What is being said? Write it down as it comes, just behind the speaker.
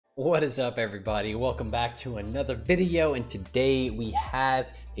What is up, everybody? Welcome back to another video, and today we have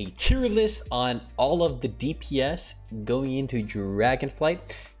a tier list on all of the DPS going into Dragonflight.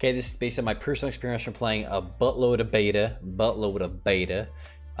 Okay, this is based on my personal experience from playing a buttload of beta.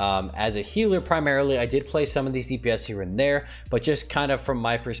 As a healer primarily, I did play some of these DPS here and there, but just kind of from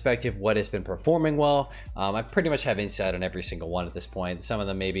my perspective, what has been performing well. I pretty much have insight on every single one at this point. Some of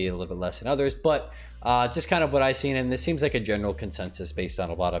them maybe a little bit less than others, but just kind of what I've seen, and this seems like a general consensus based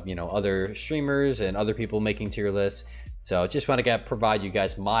on a lot of other streamers and other people making tier lists. So just want to provide you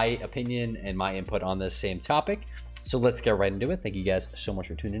guys my opinion and my input on this same topic. So let's get right into it. Thank you guys so much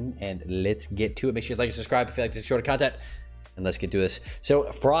for tuning in, and let's get to it. Make sure you like and subscribe if you like this sort of content. And let's get to this.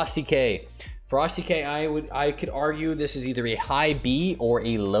 So Frosty K, I could argue this is either a high B or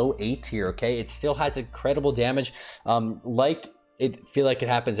a low A tier. Okay, it still has incredible damage. Feel like it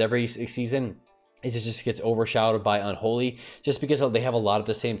happens every season. It just gets overshadowed by Unholy, just because they have a lot of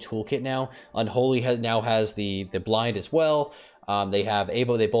the same toolkit now. Unholy now has the blind as well. They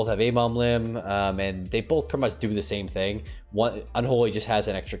both have A-bomb limb, and they both pretty much do the same thing. Unholy just has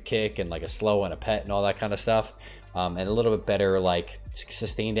an extra kick and like a slow and a pet and all that kind of stuff, and a little bit better like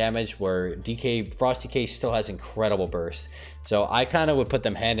sustain damage, where Frosty K still has incredible burst. So I kind of would put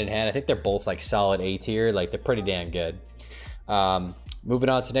them hand in hand. I think they're both like solid A tier, like they're pretty damn good. Moving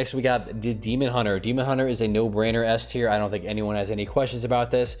on to next, we got the Demon Hunter. Demon Hunter is a no-brainer S tier. I don't think anyone has any questions about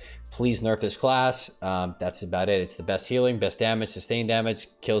this. Please nerf this class. That's about it. It's the best healing, best damage, sustained damage,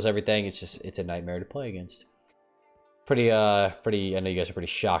 kills everything. It's a nightmare to play against. I know you guys are pretty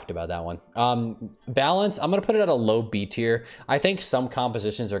shocked about that one. Balance, I'm gonna put it at a low B tier. I think some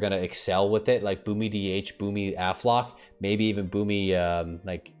compositions are gonna excel with it, like Boomy DH, Boomy Aflock, maybe even Boomy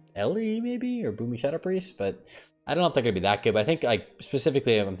like Ellie, maybe, or Boomy Shadow Priest, but I don't know if they're gonna be that good. But I think, like,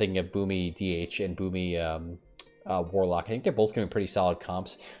 specifically I'm thinking of Boomy DH and Boomy Warlock. I think they're both gonna be pretty solid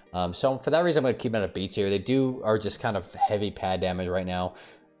comps. So for that reason, I'm gonna keep them at a B tier. They are just kind of heavy pad damage right now.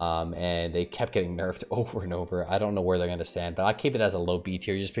 And they kept getting nerfed over and over. I don't know where they're going to stand, but I keep it as a low B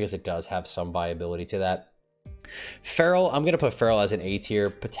tier just because it does have some viability to that. Feral, I'm going to put Feral as an A tier,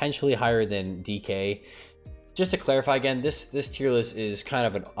 potentially higher than DK. Just to clarify again, this tier list is kind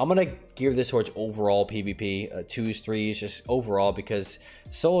of I'm going to gear this towards overall PvP, 2s, 3s, just overall, because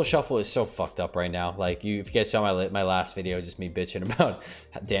solo shuffle is so fucked up right now. Like, if you guys saw my last video, just me bitching about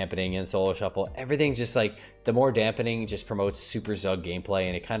dampening and solo shuffle, everything's just like, the more dampening just promotes super Zug gameplay,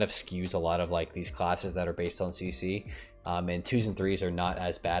 and it kind of skews a lot of like these classes that are based on CC. And 2s and 3s are not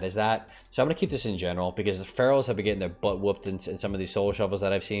as bad as that. So I'm gonna keep this in general, because the Ferals have been getting their butt whooped in some of these solo shuffles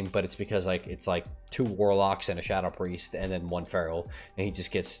that I've seen, but it's because like it's like 2 Warlocks and a Shadow Priest and then 1 Feral, and he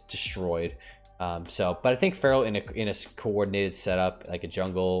just gets destroyed. But I think Feral in a coordinated setup, like a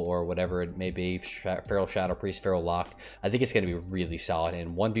jungle or whatever it may be, Feral Shadow Priest, Feral Lock, I think it's going to be really solid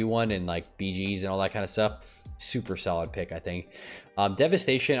in 1v1 and like BGs and all that kind of stuff. Super solid pick, I think.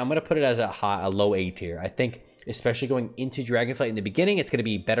 Devastation, I'm going to put it as a low A tier. I think, especially going into Dragonflight in the beginning, it's going to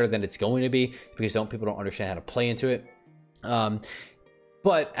be better than it's going to be, because people don't understand how to play into it.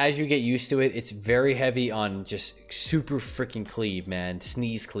 But as you get used to it, it's very heavy on just super freaking cleave, man.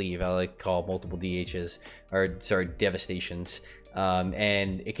 Sneeze cleave, I like to call multiple DHs, or sorry, devastations.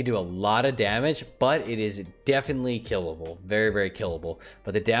 And it can do a lot of damage, but it is definitely killable. Very, very killable.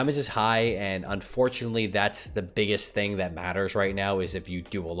 But the damage is high, and unfortunately, that's the biggest thing that matters right now, is if you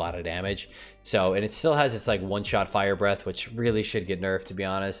do a lot of damage. So, and it still has its like one-shot fire breath, which really should get nerfed, to be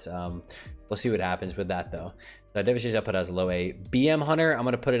honest. We'll see what happens with that, though. So Devastation, I'll put it as a low A. BM Hunter, I'm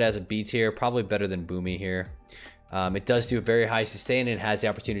going to put it as a B tier, probably better than Boomy here. It does do a very high sustain, and it has the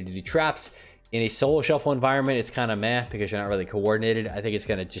opportunity to do traps. In a solo shuffle environment, it's kind of meh, because you're not really coordinated. I think it's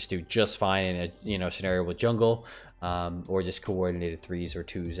going to just do just fine in a scenario with jungle, or just coordinated 3s or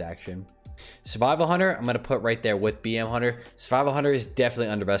 2s action. Survival Hunter, I'm going to put right there with BM Hunter. Survival Hunter is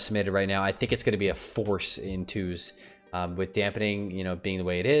definitely underestimated right now. I think it's going to be a force in 2s. With dampening, being the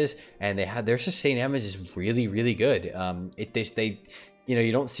way it is, and their sustain damage is really, really good.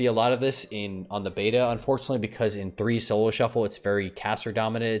 You don't see a lot of this on the beta, unfortunately, because in 3 solo shuffle, it's very caster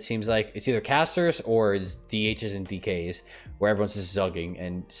dominant. It seems like it's either casters or it's DHs and DKs, where everyone's just zugging.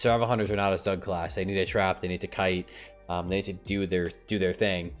 And Survival Hunters are not a zug class. They need a trap. They need to kite. They need to do their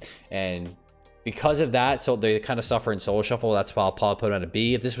thing. And because of that, so they kind of suffer in solo shuffle. That's why I'll probably put it on a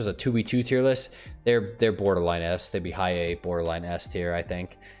B. If this was a 2v2 tier list, they're borderline S. They'd be high A, borderline S tier, I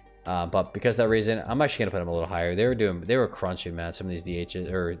think. But because of that reason, I'm actually gonna put them a little higher. They were crunching, man. Some of these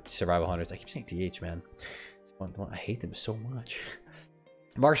DHs or Survival Hunters. I keep saying DH, man. I hate them so much.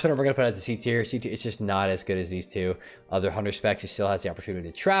 Marksman, we're gonna put it as a C tier. C tier, it's just not as good as these two other hunter specs. It still has the opportunity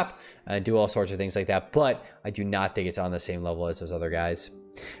to trap and do all sorts of things like that, but I do not think it's on the same level as those other guys.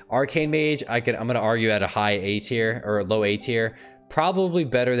 Arcane Mage, I'm gonna argue at a high A tier or low A tier. Probably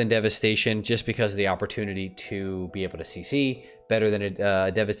better than Devastation, just because of the opportunity to be able to CC. Better than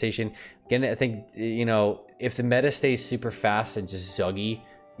a Devastation. Again, I think, you know, if the meta stays super fast and just zuggy,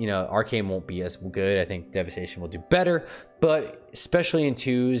 you know, Arcane won't be as good. I think Devastation will do better, but especially in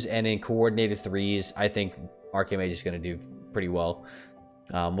 2s and in coordinated 3s, I think Arcane Mage is going to do pretty well.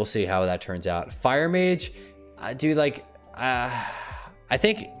 We'll see how that turns out. Fire Mage, dude, like, I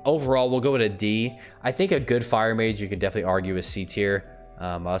think overall we'll go with a D. I think a good Fire Mage you could definitely argue is C tier.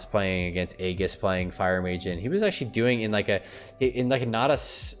 I was playing against Aegis playing Fire Mage, and he was actually doing in like a not a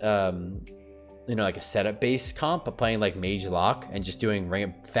you know, like a setup based comp, but playing like Mage Lock and just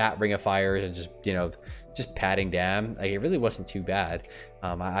doing fat Ring of Fires and just, you know, just patting down. Like, it really wasn't too bad.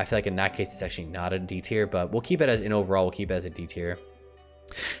 I feel like in that case it's actually not a D tier, but we'll keep it as, in overall we'll keep it as a D tier.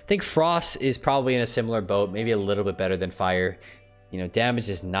 I think Frost is probably in a similar boat, maybe a little bit better than Fire. You know, damage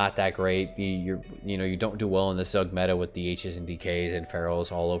is not that great. You know, you don't do well in the Zug meta with DHs and DKs and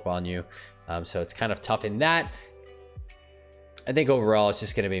Ferals all up on you. So it's kind of tough in that. I think overall it's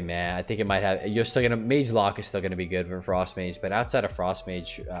just going to be meh. I think it might have, you're still going to, Mage Lock is still going to be good for Frost Mage, but outside of Frost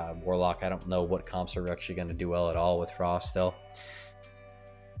Mage, Warlock, I don't know what comps are actually going to do well at all with Frost still.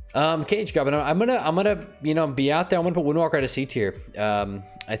 Cage Goblin, I'm gonna you know, be out there. I'm gonna put Windwalker at a C tier.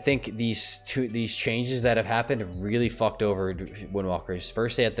 I think these changes that have happened have really fucked over Windwalkers.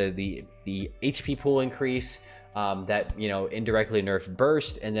 First they had the HP pool increase, that, you know, indirectly nerfed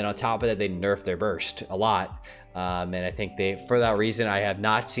burst, and then on top of that they nerfed their burst a lot. And I think for that reason, I have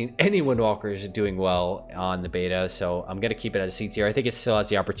not seen any Windwalkers doing well on the beta, so I'm gonna keep it as a C tier. I think it still has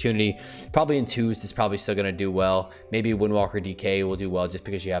the opportunity. Probably in 2s, it's probably still gonna do well. Maybe Windwalker DK will do well just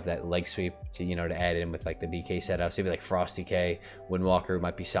because you have that leg sweep to, you know, to add in with like the DK setups. Maybe like Frost DK, Windwalker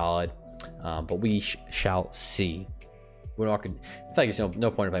might be solid, but we shall see. Windwalker, I feel like there's no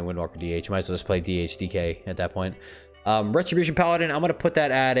point in playing Windwalker DH. You might as well just play DH DK at that point. Retribution Paladin, I'm gonna put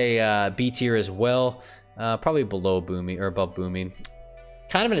that at a B tier as well. Probably below Booming or above Booming.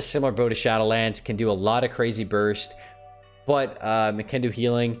 Kind of in a similar boat to Shadowlands. Can do a lot of crazy burst, but it can do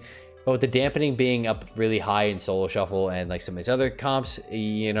healing. But with the dampening being up really high in Solo Shuffle and like some of these other comps,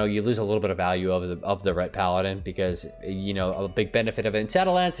 you know, you lose a little bit of value of the Ret Paladin, because, you know, a big benefit of it in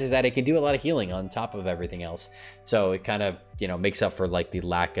Shadowlands is that it can do a lot of healing on top of everything else. So it kind of, you know, makes up for like the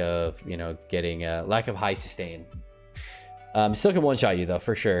lack of, you know, getting lack of high sustain. Still can one-shot you though,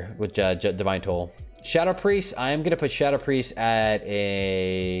 for sure, with Divine Toll. Shadow Priest, I am gonna put Shadow Priest at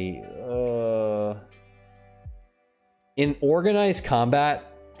a in organized combat.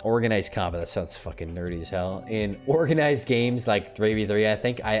 That sounds fucking nerdy as hell. In organized games like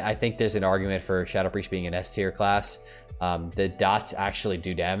 3v3, I think there's an argument for Shadow Priest being an S tier class. The dots actually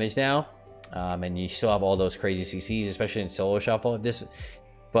do damage now, and you still have all those crazy CCs, especially in Solo Shuffle.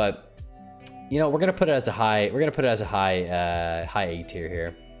 But you know, we're gonna put it as a high. We're gonna put it as a high A tier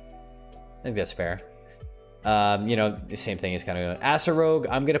here. I think that's fair. You know, the same thing is kind of Asa Rogue.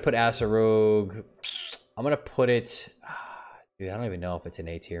 I'm gonna put Asa Rogue. I'm gonna put it. Dude, I don't even know if it's an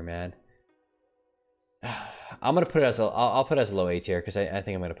A tier, man. I'm gonna put it as a. I'll put it as a low A tier, because I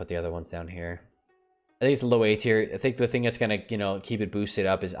think I'm gonna put the other ones down here. I think it's a low A tier. I think the thing that's gonna, you know, keep it boosted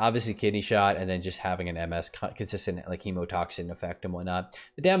up is obviously Kidney Shot, and then just having an MS consistent like hemotoxin effect and whatnot.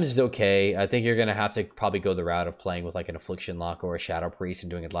 The damage is okay. I think you're gonna have to probably go the route of playing with like an Affliction Lock or a Shadow Priest and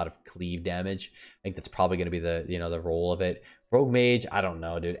doing a lot of cleave damage. I think that's probably gonna be the, you know, the role of it. Rogue Mage, I don't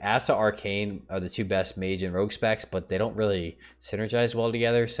know, dude. Asa, Arcane are the two best Mage and Rogue specs, but they don't really synergize well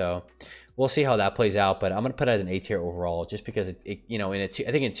together. So we'll see how that plays out. But I'm gonna put it at an A tier overall, just because it you know, I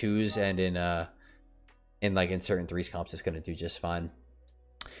think in 2s and in certain 3s comps, it's gonna do just fine.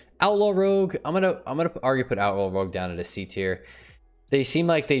 Outlaw Rogue, I'm gonna argue put Outlaw Rogue down at a C tier. They seem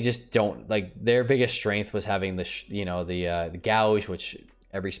like they just don't, like, their biggest strength was having the gouge, which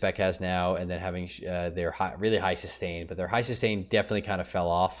every spec has now, and then having their really high sustain. But their high sustain definitely kind of fell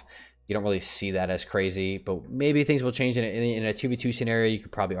off. You don't really see that as crazy, but maybe things will change in a 2v2 scenario. You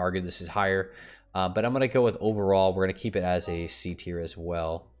could probably argue this is higher, but I'm gonna go with overall. We're gonna keep it as a C tier as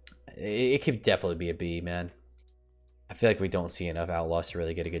well. It could definitely be a B, man. I feel like we don't see enough Outlaws to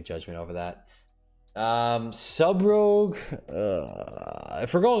really get a good judgment over that. Sub Rogue,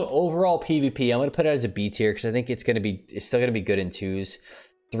 if we're going overall PvP, I'm gonna put it as a B tier, because I think it's still gonna be good in 2s.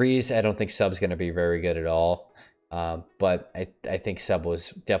 3s, I don't think Sub's gonna be very good at all. But I think Sub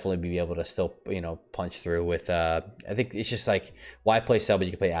was definitely be able to still, you know, punch through with I think it's just like, why play Sub when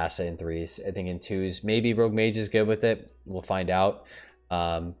you can play Asa in 3s? I think in 2s maybe Rogue Mage is good with it. We'll find out.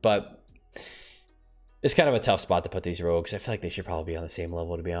 But it's kind of a tough spot to put these rogues. I feel like they should probably be on the same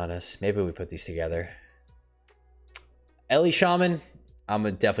level, to be honest. Maybe we put these together. Ellie Shaman, I'm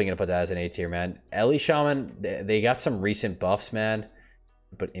definitely gonna put that as an A tier, man. Ellie Shaman, they got some recent buffs, man.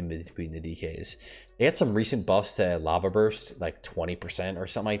 But in between the DKs, they had some recent buffs to Lava Burst, like 20% or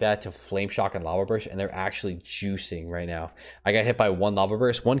something like that, to Flame Shock and Lava Burst, and they're actually juicing right now. I got hit by one Lava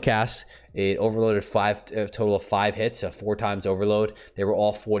Burst, one cast. It overloaded a total of 5 hits, so 4 times overload. They were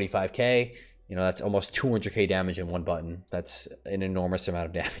all 45k. You know, that's almost 200k damage in one button. That's an enormous amount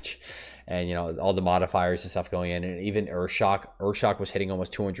of damage. And, you know, all the modifiers and stuff going in. And even Urshock was hitting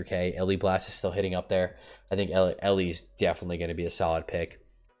almost 200k. Ellie Blast is still hitting up there. I think Ellie's definitely going to be a solid pick.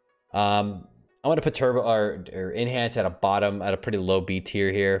 I'm going to put Turbo or Enhance at a pretty low B tier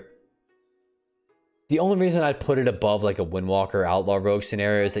here. The only reason I'd put it above like a Windwalker Outlaw Rogue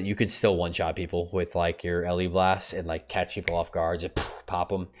scenario is that you could still one-shot people with like your Ellie Blast and like catch people off guard, just pop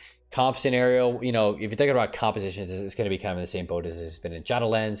them. Comp scenario, you know, if you're thinking about compositions, it's going to be kind of in the same boat as it's been in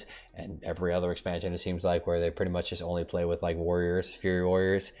Shadowlands and every other expansion, it seems like, where they pretty much just only play with like warriors, Fury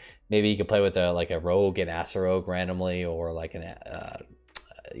Warriors. Maybe you can play with like a Rogue and Asa Rogue randomly, or like an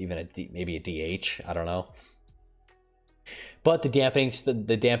even maybe a DH, I don't know. But the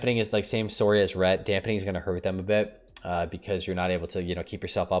dampening is like same story as Ret. Dampening is going to hurt them a bit. Because you're not able to, you know, keep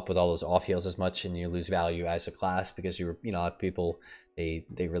yourself up with all those off heals as much, and you lose value as a class because you know, a lot of people they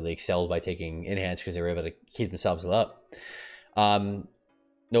really excelled by taking Enhance because they were able to keep themselves up. No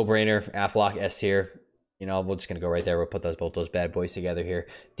brainer, Aflock S tier. You know, we're just gonna go right there. We'll put both those bad boys together here.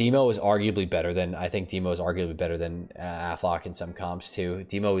 Demo is arguably better than Aflock in some comps too.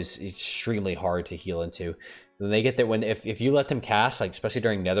 Demo is extremely hard to heal into. When they get there, if you let them cast, like especially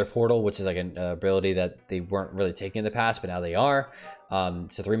during Nether Portal, which is like an ability that they weren't really taking in the past, but now they are.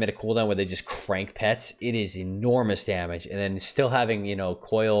 It's a 3-minute cooldown where they just crank pets. It is enormous damage, and then still having, you know,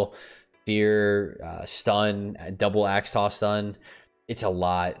 coil, fear, stun, double axe toss stun. It's a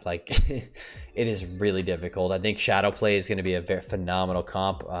lot. Like it is really difficult. I think Shadow Play is going to be a very phenomenal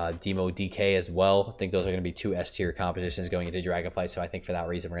comp. Demo DK as well. I think those are going to be 2 S tier compositions going into Dragonflight. So I think for that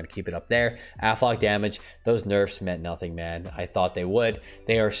reason, we're going to keep it up there. Aflock damage, those nerfs meant nothing, man. I thought they would.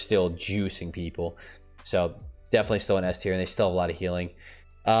 They are still juicing people. So definitely still an S tier, and they still have a lot of healing.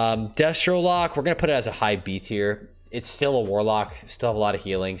 Destro Lock, we're going to put it as a high B tier. It's still a Warlock, still have a lot of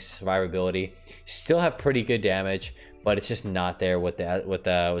healing, survivability, still have pretty good damage, but it's just not there with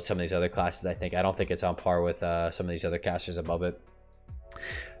some of these other classes. I don't think it's on par with some of these other casters above it.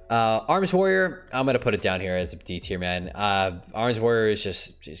 Arms Warrior, I'm gonna put it down here as a D tier, man. Arms Warrior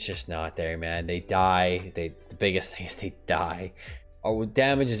is just not there, man. They die. The biggest thing is they die. Our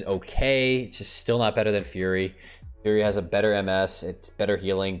damage is okay. It's just still not better than Fury. Fury has a better MS, it's better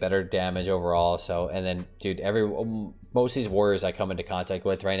healing, better damage overall. So, and then, dude, most of these warriors I come into contact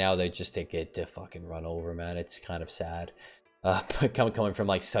with right now, they get to fucking run over, man. It's kind of sad. But coming from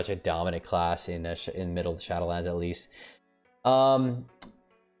like such a dominant class in middle of the Shadowlands, at least.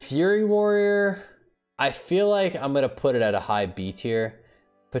 Fury Warrior, I feel like I'm gonna put it at a high B tier,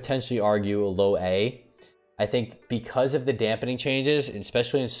 potentially argue a low A. I think because of the dampening changes,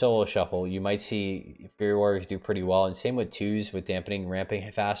 especially in solo shuffle, you might see Fury Warriors do pretty well. And same with 2s with dampening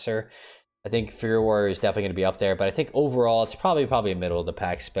ramping faster. I think Fury Warrior is definitely going to be up there. But I think overall, it's probably a middle of the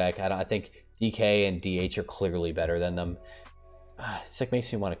pack spec. I think DK and DH are clearly better than them. It's like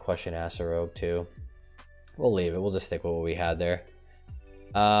makes me want to question Asa Rogue too. We'll leave it. We'll just stick with what we had there.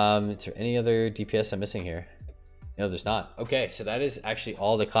 Is there any other DPS I'm missing here? No, there's not. Okay, so that is actually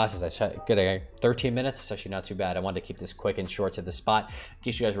all the classes. I shot good. 13 minutes. It's actually not too bad. I wanted to keep this quick and short to the spot in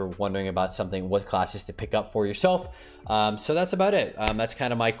case you guys were wondering about what classes to pick up for yourself. So that's about it. That's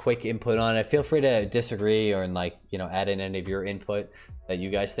kind of my quick input on it. Feel free to disagree or add in any of your input that you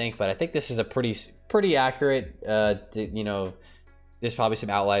guys think. But I think this is a pretty accurate. There's probably some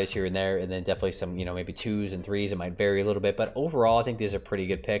outliers here and there, and then definitely some maybe 2s and 3s. It might vary a little bit, but overall, I think these are pretty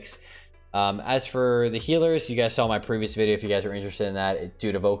good picks. As for the healers, you guys saw my previous video. If you guys are interested in that,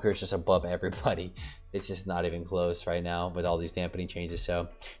 dude, Evoker is just above everybody. It's just not even close right now with all these dampening changes. So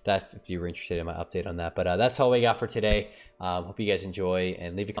that, if you were interested in my update on that, but that's all we got for today. Hope you guys enjoy,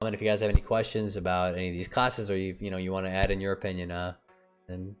 and leave a comment if you guys have any questions about any of these classes, or you want to add in your opinion.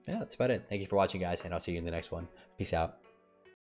 And yeah, that's about it. Thank you for watching, guys, and I'll see you in the next one. Peace out.